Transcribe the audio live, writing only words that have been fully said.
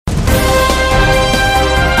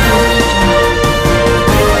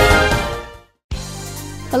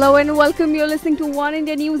Hello and welcome. You're listening to One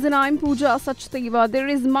India News and I'm Pooja Sachdeva. There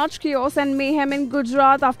is much chaos and mayhem in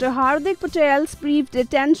Gujarat after Hardik Patel's brief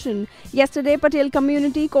detention. Yesterday, Patel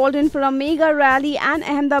community called in for a mega rally and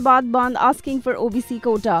Ahmedabad Bandh asking for OBC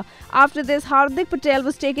quota. After this, Hardik Patel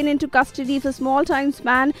was taken into custody for small time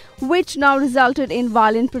span, which now resulted in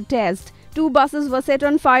violent protest. 2 buses were set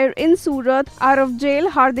on fire in Surat. Out of jail,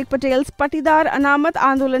 Hardik Patel's Patidar Anamat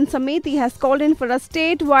Andolan Samiti has called in for a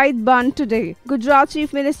statewide bandh today. Gujarat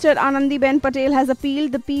Chief Minister Anandiben Patel has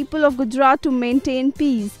appealed the people of Gujarat to maintain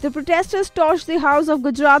peace. The protesters torched the house of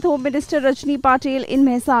Gujarat Home Minister Rajni Patel in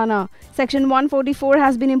Mehsana. Section 144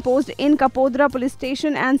 has been imposed in Kapodra police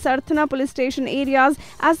station and Sarthana police station areas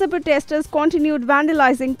as the protesters continued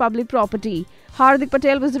vandalizing public property. Hardik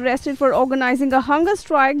Patel was arrested for organizing a hunger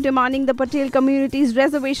strike demanding the Patel community's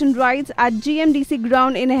reservation rights at GMDC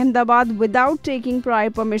ground in Ahmedabad without taking prior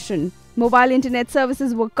permission. Mobile internet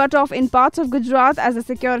services were cut off in parts of Gujarat as a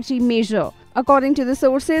security measure. According to the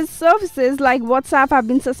sources, services like WhatsApp have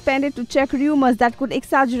been suspended to check rumors that could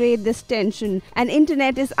exaggerate this tension, and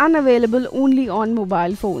internet is unavailable only on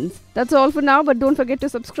mobile phones. That's all for now, but don't forget to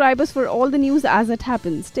subscribe us for all the news as it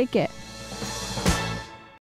happens. Take care.